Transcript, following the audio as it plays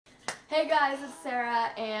Hey guys, it's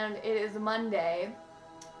Sarah, and it is Monday,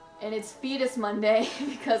 and it's Fetus Monday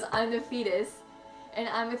because I'm the fetus, and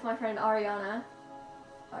I'm with my friend Ariana.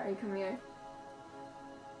 Ari, come here.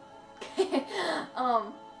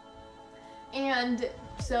 And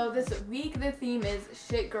so this week the theme is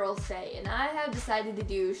shit girls say, and I have decided to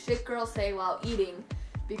do shit girls say while eating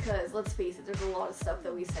because, let's face it, there's a lot of stuff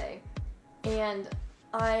that we say, and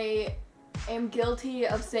I am guilty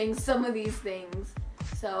of saying some of these things,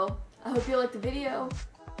 so I hope you like the video.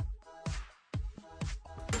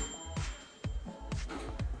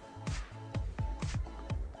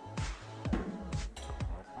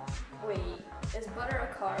 Wait, is butter a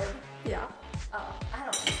carb? Yeah. Oh, I don't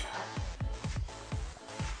like that.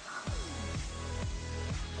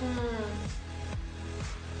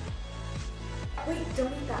 Wait,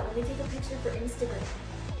 don't eat that. Let me take a picture for Instagram.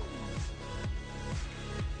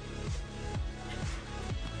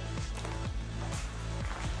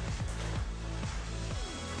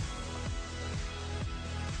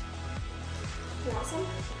 You want some?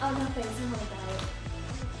 Oh, no thanks, I'm on a diet.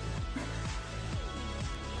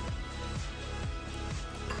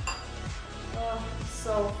 Oh,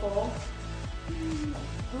 so full.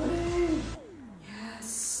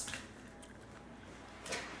 Yes.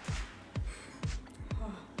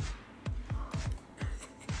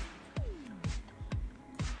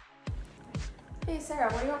 Hey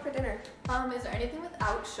Sarah, what do you want for dinner? Is there anything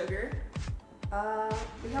without sugar?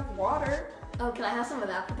 We have water. Oh, can I have some of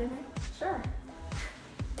that for dinner? Sure.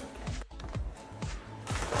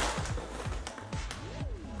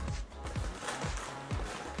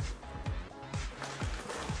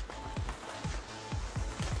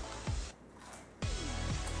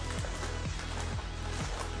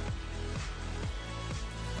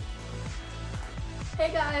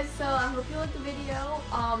 Hey guys, so I hope you liked the video.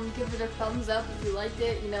 Give it a thumbs up if you liked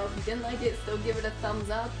it. You know, if you didn't like it, still give it a thumbs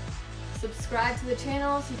up. Subscribe to the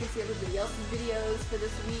channel so you can see everybody else's videos for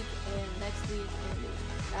this week and next week and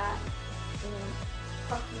that. And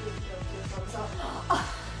fuck you if you don't give a thumbs up.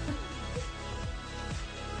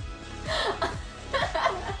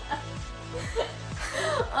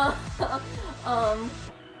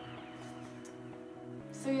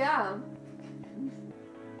 So yeah.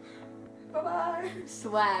 Bye-bye.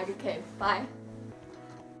 Swag. Okay, bye.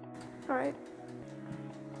 Alright.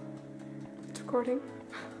 It's recording.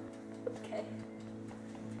 Okay.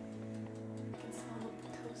 I can smell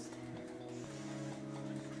the toast.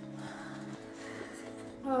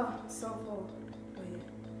 Oh, so full.